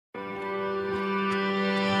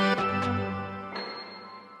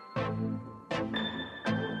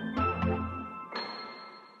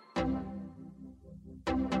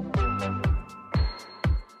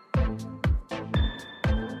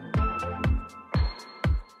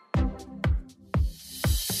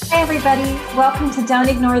Hey everybody, welcome to Don't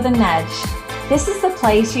Ignore the Nudge. This is the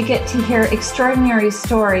place you get to hear extraordinary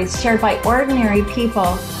stories shared by ordinary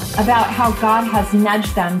people about how God has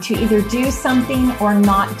nudged them to either do something or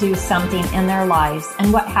not do something in their lives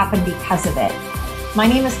and what happened because of it. My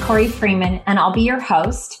name is Corey Freeman and I'll be your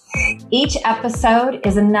host. Each episode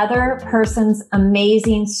is another person's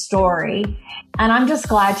amazing story and I'm just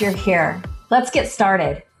glad you're here. Let's get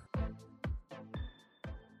started.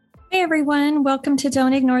 Hey everyone, welcome to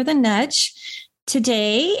Don't Ignore the Nudge.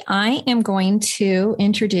 Today, I am going to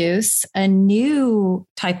introduce a new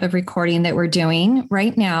type of recording that we're doing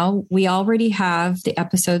right now. We already have the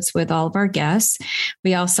episodes with all of our guests.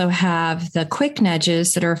 We also have the quick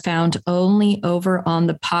nudges that are found only over on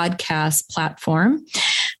the podcast platform.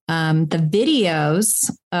 The videos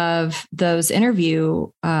of those interview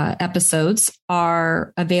episodes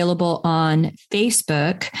are available on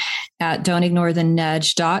Facebook at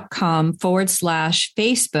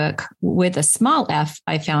don'tignorethenudge.com/Facebook with a small f,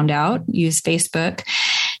 I found out. Use Facebook.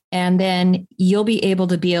 And then you'll be able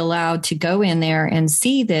to be allowed to go in there and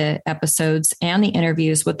see the episodes and the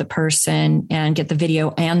interviews with the person and get the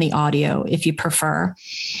video and the audio if you prefer.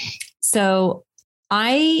 So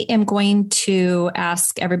I am going to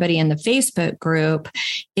ask everybody in the Facebook group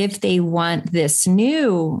if they want this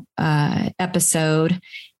new episode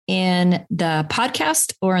in the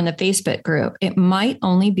podcast or in the Facebook group. It might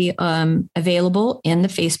only be available in the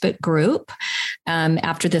Facebook group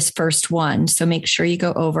after this first one. So make sure you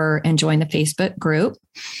go over and join the Facebook group.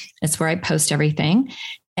 That's where I post everything.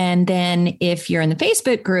 And then if you're in the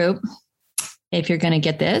Facebook group, if you're going to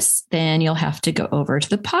get this, then you'll have to go over to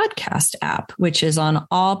the podcast app, which is on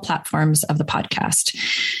all platforms of the podcast.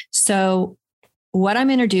 So what I'm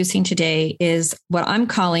introducing today is what I'm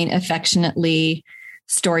calling affectionately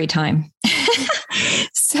story time.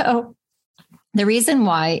 So the reason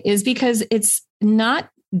why is because it's not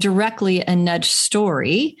directly a nudge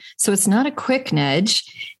story. So it's not a quick nudge.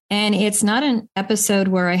 And it's not an episode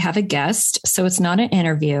where I have a guest, so it's not an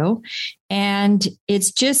interview. And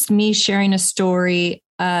it's just me sharing a story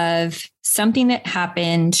of something that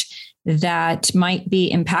happened that might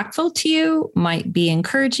be impactful to you, might be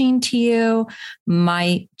encouraging to you,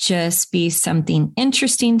 might just be something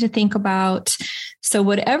interesting to think about. So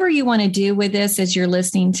whatever you want to do with this as you're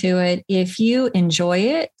listening to it, if you enjoy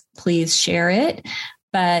it, please share it.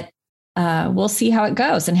 But we'll see how it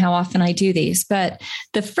goes and how often I do these. But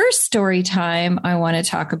the first story time I want to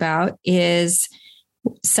talk about is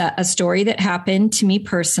a story that happened to me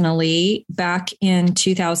personally back in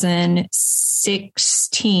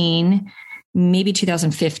 2016, maybe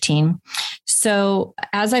 2015. So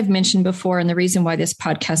as I've mentioned before, and the reason why this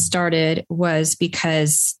podcast started was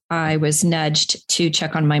because I was nudged to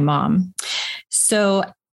check on my mom. So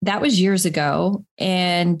that was years ago.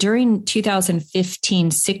 And during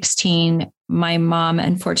 2015-16, my mom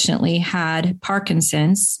unfortunately had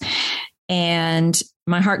Parkinson's. And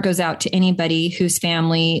my heart goes out to anybody whose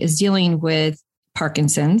family is dealing with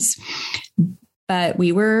Parkinson's. But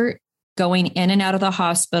we were going in and out of the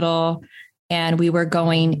hospital, and we were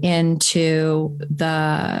going into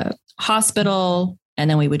the hospital, and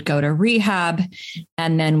then we would go to rehab,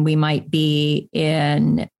 and then we might be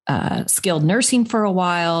in skilled nursing for a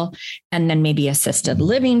while, and then maybe assisted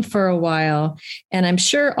living for a while. And I'm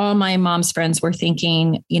sure all my mom's friends were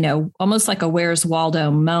thinking, almost like a Where's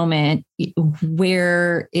Waldo moment.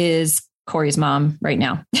 Where is Corey's mom right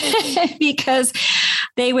now? Because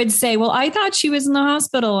they would say, well, I thought she was in the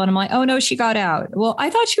hospital. And I'm like, oh, no, she got out. Well, I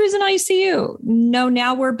thought she was in ICU. No,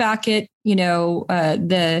 now we're back at,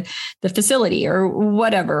 the facility or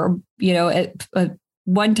whatever, at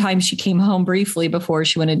one time she came home briefly before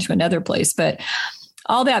she went into another place. But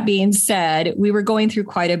all that being said, we were going through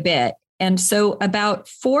quite a bit. And so about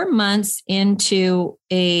 4 months into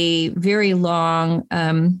a very long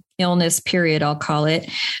illness period, I'll call it,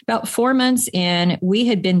 about 4 months in, we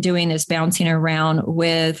had been doing this bouncing around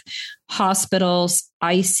with hospitals,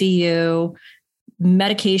 ICU,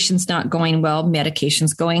 medications not going well,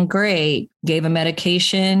 medications going great, gave a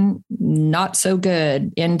medication, not so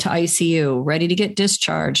good, into ICU, ready to get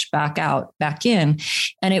discharged, back out, back in.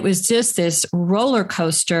 And it was just this roller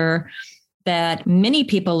coaster that many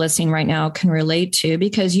people listening right now can relate to,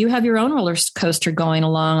 because you have your own roller coaster going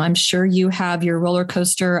along. I'm sure you have your roller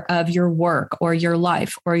coaster of your work or your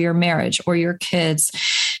life or your marriage or your kids.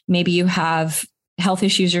 Maybe you have health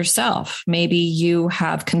issues yourself. Maybe you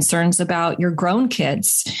have concerns about your grown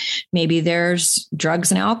kids. Maybe there's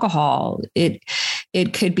drugs and alcohol.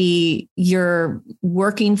 It could be you're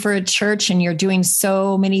working for a church and you're doing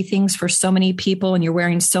so many things for so many people and you're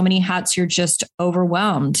wearing so many hats, you're just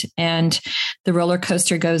overwhelmed. And the roller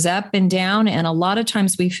coaster goes up and down. And a lot of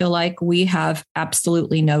times we feel like we have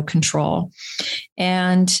absolutely no control.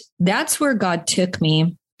 And that's where God took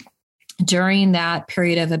me during that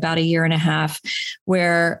period of about a year and a half,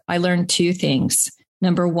 where I learned two things.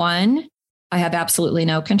 Number one, I have absolutely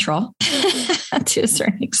no control to a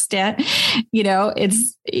certain extent.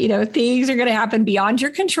 It's, things are going to happen beyond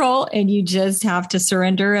your control and you just have to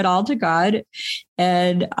surrender it all to God.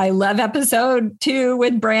 And I love episode 2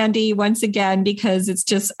 with Brandy once again, because it's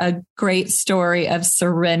just a great story of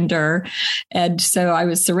surrender. And so I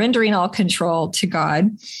was surrendering all control to God.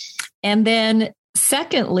 And then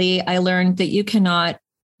secondly, I learned that you cannot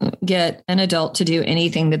get an adult to do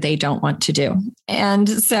anything that they don't want to do. And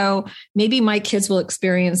so maybe my kids will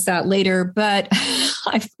experience that later, but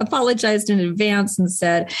I apologized in advance and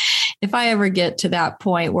said, if I ever get to that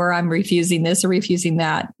point where I'm refusing this or refusing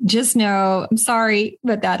that, just know I'm sorry,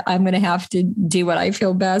 but that I'm going to have to do what I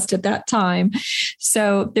feel best at that time.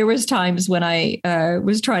 So there was times when I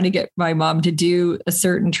was trying to get my mom to do a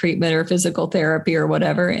certain treatment or physical therapy or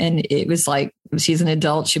whatever. And it was like, she's an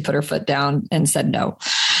adult. She put her foot down and said no.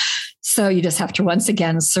 So you just have to once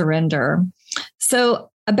again surrender. So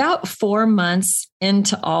about 4 months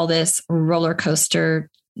into all this roller coaster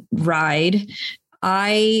ride,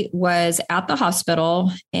 I was at the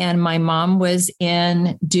hospital and my mom was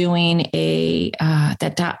in doing at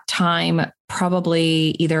that time,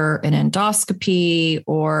 probably either an endoscopy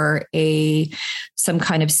or some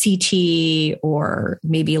kind of CT or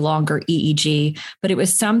maybe a longer EEG, but it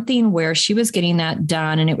was something where she was getting that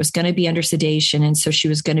done and it was going to be under sedation. And so she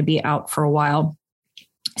was going to be out for a while.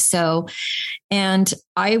 So, and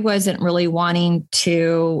I wasn't really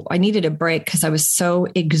I needed a break because I was so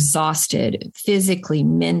exhausted physically,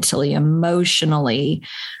 mentally, emotionally.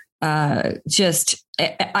 I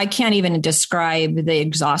can't even describe the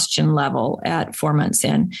exhaustion level at 4 months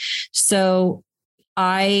in. So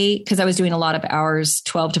because I was doing a lot of hours,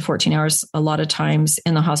 12 to 14 hours, a lot of times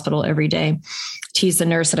in the hospital every day, teased the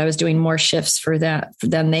nurse that I was doing more shifts for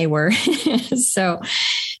them they were. So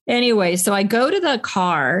anyway, so I go to the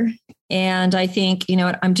car and I think, you know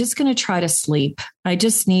what, I'm just going to try to sleep. I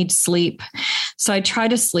just need sleep. So I tried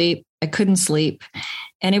to sleep. I couldn't sleep.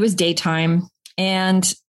 And it was daytime.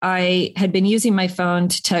 And I had been using my phone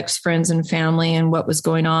to text friends and family and what was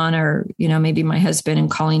going on, or, maybe my husband and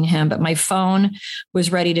calling him, but my phone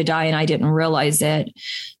was ready to die and I didn't realize it.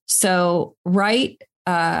 So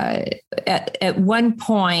at one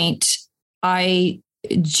point, I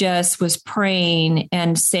just was praying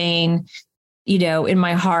and saying, in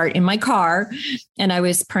my heart, in my car, and I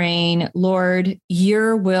was praying, Lord,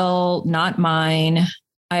 your will, not mine.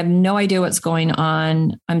 I have no idea what's going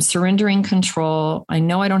on. I'm surrendering control. I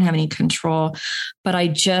know I don't have any control, but I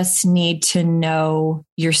just need to know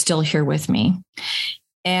you're still here with me.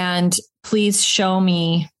 And please show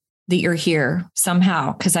me that you're here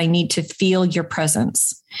somehow, because I need to feel your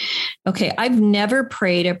presence. Okay. I've never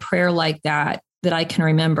prayed a prayer like that I can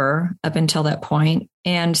remember up until that point.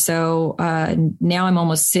 And so now I'm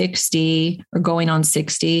almost 60 or going on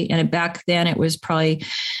 60. And back then it was probably,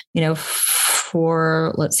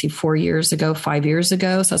 4 years ago, 5 years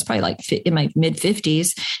ago. So it's probably like in my mid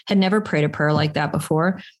 50s, had never prayed a prayer like that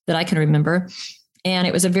before that I can remember. And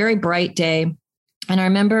it was a very bright day. And I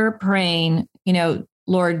remember praying,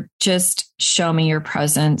 Lord, just show me your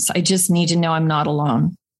presence. I just need to know I'm not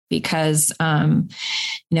alone. Because,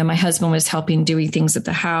 my husband was helping doing things at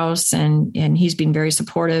the house and he's been very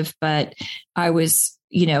supportive, but I was,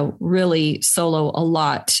 really solo a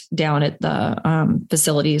lot down at the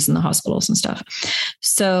facilities and the hospitals and stuff.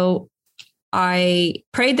 So I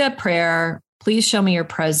prayed that prayer, please show me your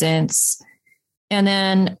presence. And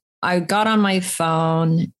then I got on my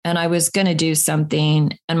phone and I was going to do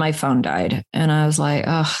something and my phone died. And I was like,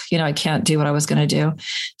 I can't do what I was going to do.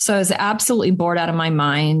 So I was absolutely bored out of my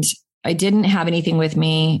mind. I didn't have anything with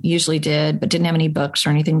me, usually did, but didn't have any books or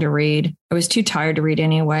anything to read. I was too tired to read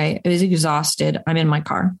anyway. I was exhausted. I'm in my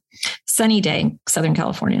car. Sunny day, Southern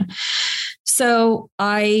California. So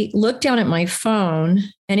I looked down at my phone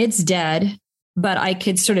and it's dead, but I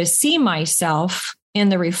could sort of see myself in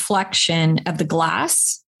the reflection of the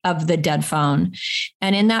glass of the dead phone.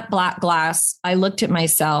 And in that black glass, I looked at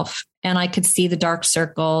myself and I could see the dark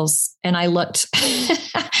circles and I looked,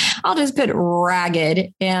 I'll just put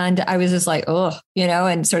ragged. And I was just like,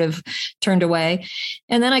 and sort of turned away.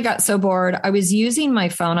 And then I got so bored. I was using my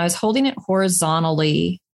phone. I was holding it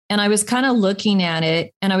horizontally and I was kind of looking at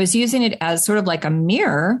it and I was using it as sort of like a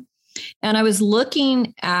mirror. And I was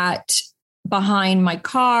looking at behind my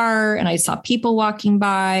car and I saw people walking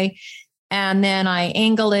by. And then I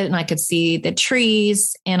angled it and I could see the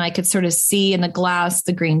trees and I could sort of see in the glass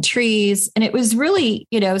the green trees. And it was really,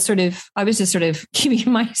 I was just sort of keeping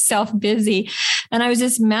myself busy and I was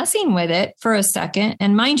just messing with it for a second.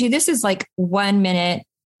 And mind you, this is like 1 minute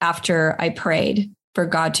after I prayed for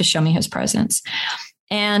God to show me his presence.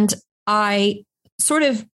 And I sort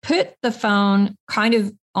of put the phone kind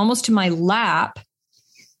of almost to my lap.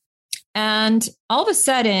 And all of a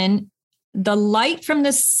sudden, the light from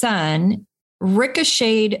the sun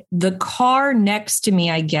ricocheted the car next to me,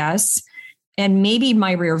 I guess, and maybe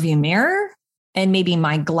my rearview mirror and maybe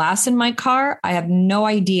my glass in my car. I have no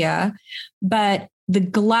idea. But the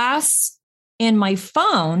glass in my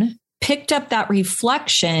phone picked up that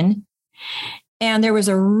reflection. And there was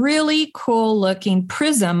a really cool looking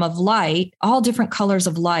prism of light, all different colors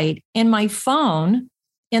of light in my phone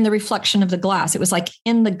in the reflection of the glass. It was like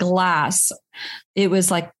in the glass. It was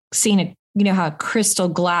like seeing how a crystal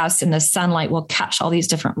glass in the sunlight will catch all these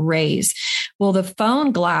different rays. Well, the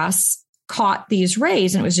phone glass caught these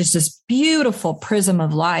rays and it was just this beautiful prism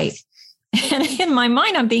of light. And in my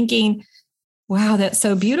mind, I'm thinking, wow, that's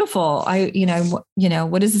so beautiful.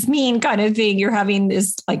 What does this mean? Kind of thing. You're having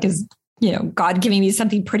this God giving me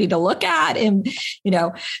something pretty to look at. And,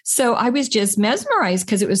 so I was just mesmerized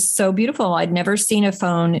because it was so beautiful. I'd never seen a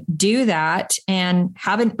phone do that and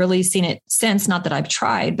haven't really seen it since. Not that I've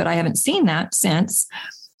tried, but I haven't seen that since.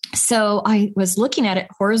 So I was looking at it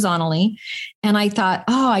horizontally and I thought,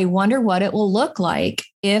 I wonder what it will look like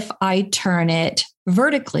if I turn it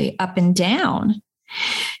vertically up and down.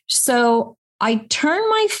 So I turned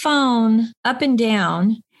my phone up and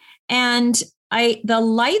down and the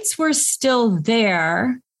lights were still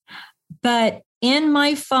there, but in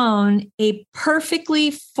my phone, a perfectly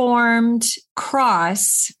formed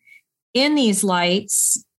cross in these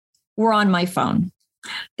lights were on my phone.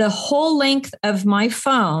 The whole length of my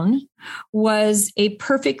phone was a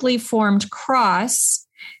perfectly formed cross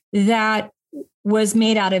that was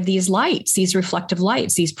made out of these lights, these reflective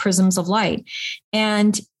lights, these prisms of light.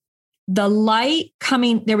 And the light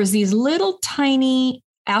there was these little tiny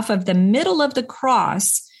off of the middle of the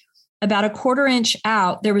cross, about a 1/4 inch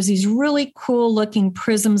out, there was these really cool looking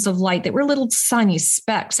prisms of light that were little tiny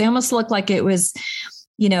specks. They almost looked like it was,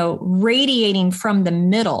 radiating from the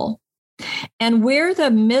middle. And where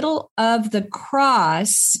the middle of the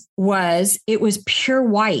cross was, it was pure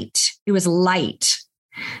white. It was light.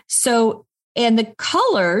 So, and the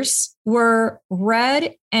colors were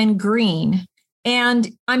red and green.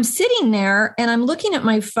 And I'm sitting there and I'm looking at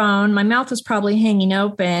my phone. My mouth was probably hanging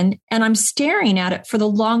open and I'm staring at it for the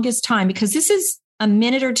longest time because this is a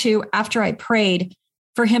minute or two after I prayed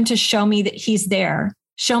for him to show me that he's there,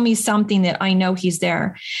 show me something that I know he's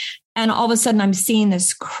there. And all of a sudden I'm seeing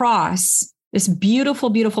this cross, this beautiful,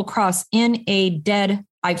 beautiful cross in a dead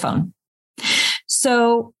iPhone.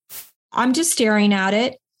 So I'm just staring at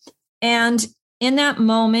it. And in that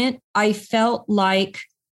moment, I felt like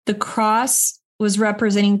the cross was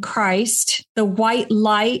representing Christ. The white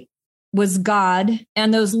light was God.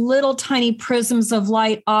 And those little tiny prisms of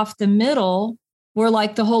light off the middle were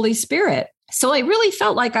like the Holy Spirit. So I really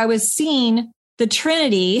felt like I was seeing the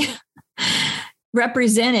Trinity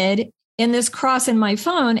represented in this cross in my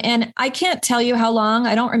phone. And I can't tell you how long,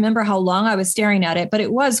 I don't remember how long I was staring at it, but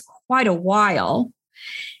it was quite a while.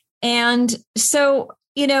 And so,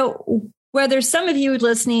 whether some of you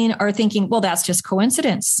listening are thinking, well, that's just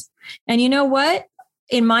coincidence. And you know what?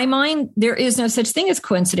 In my mind, there is no such thing as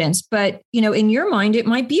coincidence. But, in your mind, it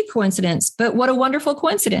might be coincidence. But what a wonderful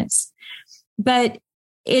coincidence. But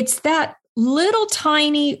it's that little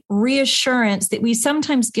tiny reassurance that we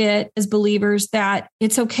sometimes get as believers that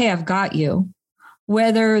it's okay, I've got you.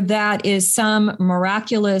 Whether that is some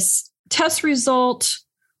miraculous test result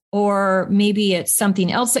or maybe it's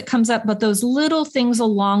something else that comes up, but those little things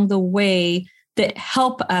along the way that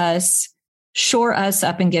help us shore us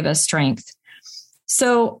up and give us strength.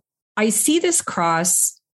 So I see this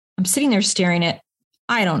cross. I'm sitting there staring at,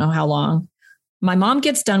 I don't know how long. My mom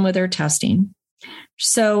gets done with her testing.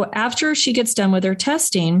 So after she gets done with her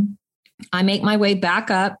testing, I make my way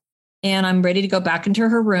back up and I'm ready to go back into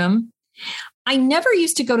her room. I never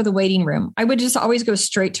used to go to the waiting room. I would just always go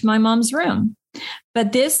straight to my mom's room.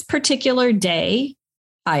 But this particular day,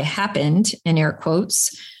 I happened, in air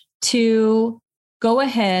quotes, to go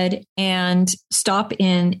ahead and stop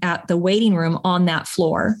in at the waiting room on that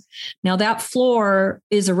floor. Now, that floor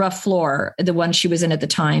is a rough floor, the one she was in at the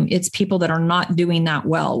time. It's people that are not doing that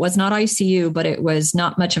well. It was not ICU, but it was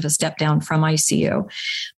not much of a step down from ICU.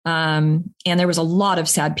 And there was a lot of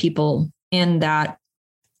sad people in that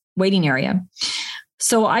waiting area.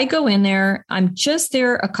 So I go in there, I'm just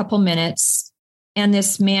there a couple minutes, and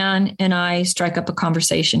this man and I strike up a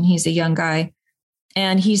conversation. He's a young guy.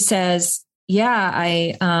 And he says, yeah,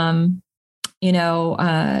 I've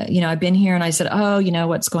been here. And I said, oh,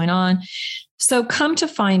 what's going on? So come to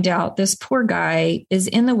find out, this poor guy is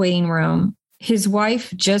in the waiting room. His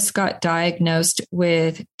wife just got diagnosed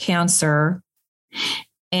with cancer,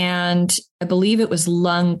 and I believe it was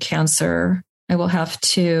lung cancer. I will have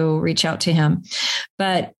to reach out to him,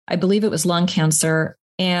 but I believe it was lung cancer,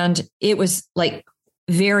 and it was like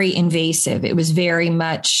very invasive. It was very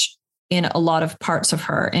much in a lot of parts of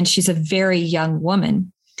her, and she's a very young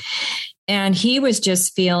woman. And he was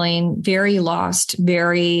just feeling very lost,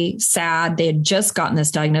 very sad. They had just gotten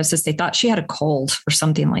this diagnosis. They thought she had a cold or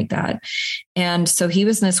something like that. And so he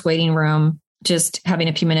was in this waiting room, just having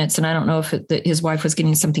a few minutes. And I don't know if his wife was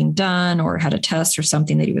getting something done or had a test or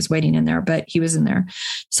something that he was waiting in there, but he was in there.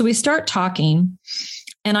 So we start talking,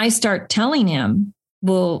 and I start telling him,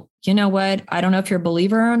 well, you know what? I don't know if you're a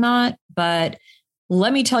believer or not, but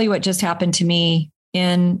let me tell you what just happened to me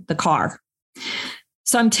in the car.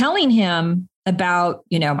 So I'm telling him about,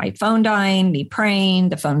 my phone dying, me praying,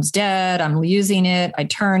 the phone's dead, I'm using it, I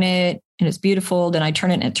turn it, and it's beautiful. Then I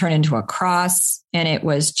turn it and it turned into a cross, and it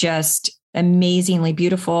was just amazingly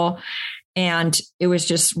beautiful. And it was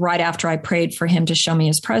just right after I prayed for him to show me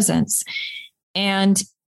his presence. And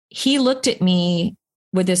he looked at me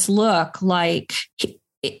with this look like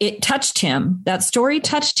it touched him. That story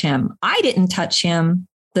touched him. I didn't touch him.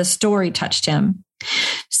 The story touched him.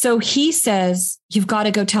 So he says, you've got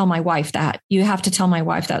to go tell my wife that. You have to tell my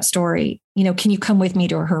wife that story. Can you come with me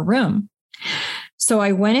to her room? So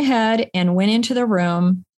I went ahead and went into the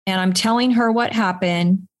room, and I'm telling her what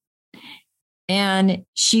happened. And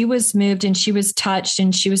she was moved, and she was touched,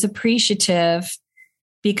 and she was appreciative,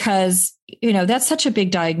 because, that's such a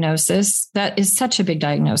big diagnosis. That is such a big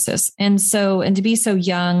diagnosis. And to be so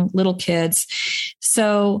young, little kids.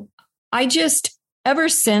 So I just, ever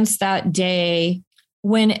since that day,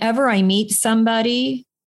 whenever I meet somebody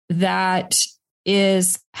that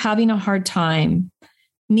is having a hard time,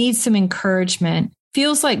 needs some encouragement,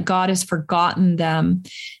 feels like God has forgotten them,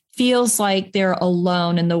 feels like they're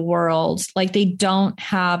alone in the world, like they don't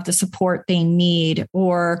have the support they need,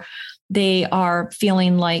 or they are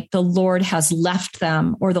feeling like the Lord has left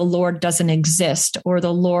them, or the Lord doesn't exist, or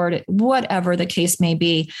the Lord, whatever the case may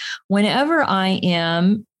be, whenever I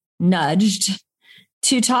am nudged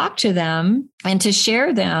to talk to them and to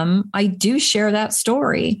share them, I do share that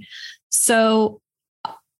story. So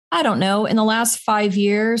I don't know, in the last 5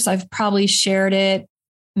 years, I've probably shared it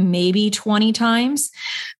maybe 20 times,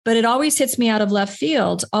 but it always hits me out of left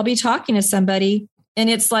field. I'll be talking to somebody, and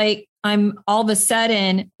it's like, I'm all of a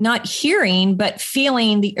sudden not hearing, but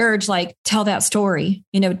feeling the urge, like, tell that story,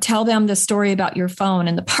 tell them the story about your phone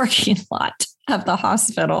in the parking lot of the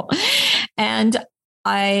hospital. And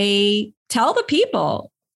I tell the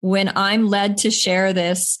people, when I'm led to share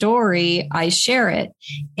this story, I share it,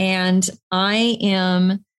 and I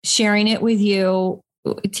am sharing it with you.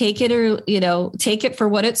 Take it take it for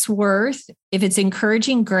what it's worth. If it's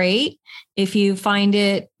encouraging, great. If you find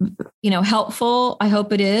it, helpful, I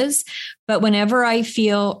hope it is. But whenever I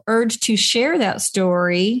feel urged to share that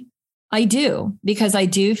story, I do, because I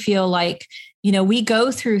do feel like, we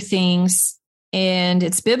go through things, and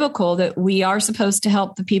it's biblical that we are supposed to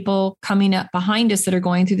help the people coming up behind us that are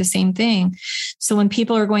going through the same thing. So when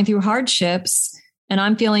people are going through hardships and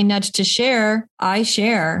I'm feeling nudged to share, I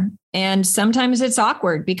share. And sometimes it's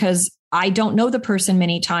awkward because I don't know the person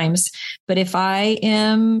many times. But if I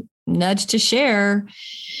am nudged to share,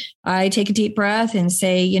 I take a deep breath and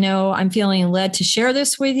say, I'm feeling led to share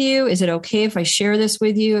this with you. Is it okay if I share this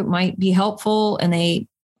with you? It might be helpful. And they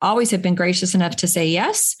always have been gracious enough to say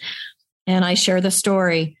yes. And I share the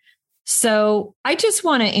story. So I just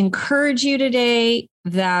want to encourage you today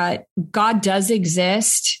that God does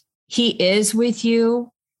exist. He is with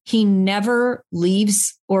you. He never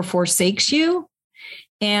leaves or forsakes you.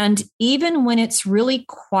 And even when it's really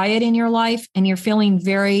quiet in your life and you're feeling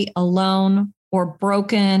very alone or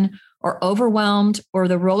broken or overwhelmed, or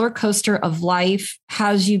the roller coaster of life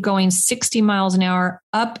has you going 60 miles an hour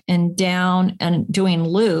up and down and doing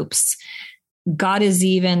loops, God is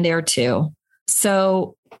even there too.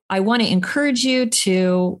 So I want to encourage you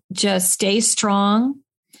to just stay strong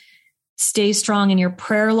in your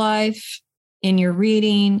prayer life, in your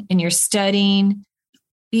reading, in your studying,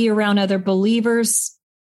 be around other believers,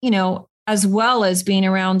 as well as being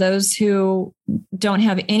around those who don't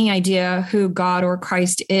have any idea who God or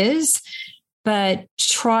Christ is. but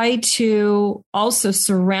try to also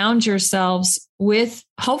surround yourselves with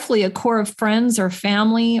hopefully a core of friends or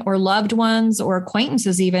family or loved ones or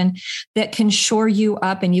acquaintances even that can shore you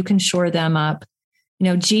up and you can shore them up.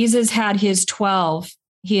 Jesus had his 12.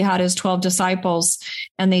 He had his 12 disciples,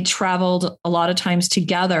 and they traveled a lot of times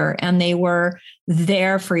together, and they were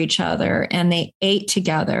there for each other, and they ate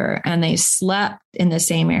together, and they slept in the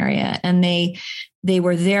same area, and they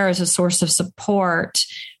were there as a source of support.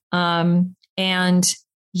 And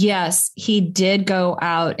yes, he did go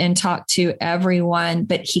out and talk to everyone,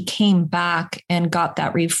 but he came back and got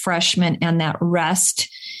that refreshment and that rest,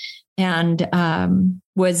 and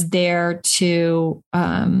was there to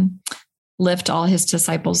lift all his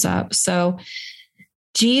disciples up. So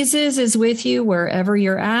Jesus is with you wherever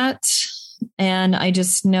you're at. And I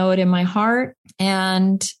just know it in my heart.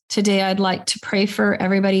 And today I'd like to pray for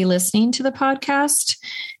everybody listening to the podcast,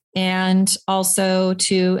 and also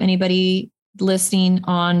to anybody listening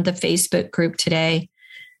on the Facebook group today.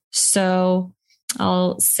 So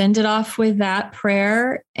I'll send it off with that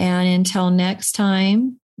prayer. And until next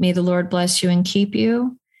time, may the Lord bless you and keep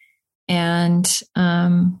you. And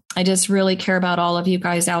I just really care about all of you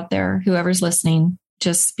guys out there, whoever's listening.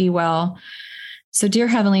 Just be well. So, dear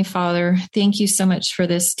Heavenly Father, thank you so much for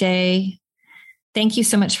this day. Thank you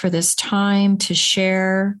so much for this time to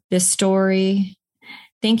share this story.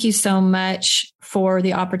 Thank you so much for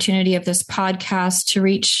the opportunity of this podcast to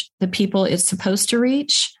reach the people it's supposed to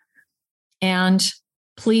reach. And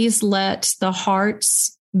please let the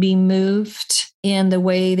hearts be moved in the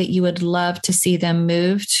way that you would love to see them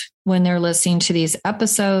moved when they're listening to these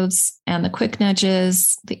episodes and the quick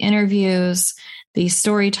nudges, the interviews, these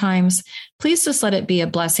story times. Please just let it be a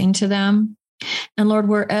blessing to them. And Lord,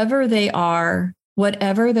 wherever they are,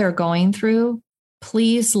 whatever they're going through,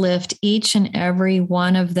 please lift each and every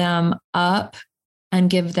one of them up and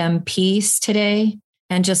give them peace today,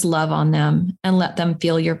 and just love on them and let them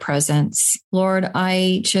feel your presence. Lord,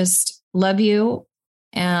 I just love you.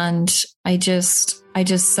 And I just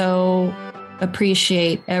so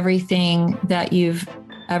appreciate everything that you've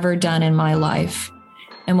ever done in my life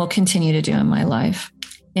and will continue to do in my life.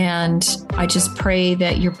 And I just pray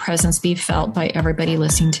that your presence be felt by everybody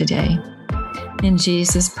listening today. In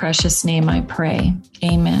Jesus' precious name I pray.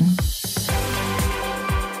 Amen.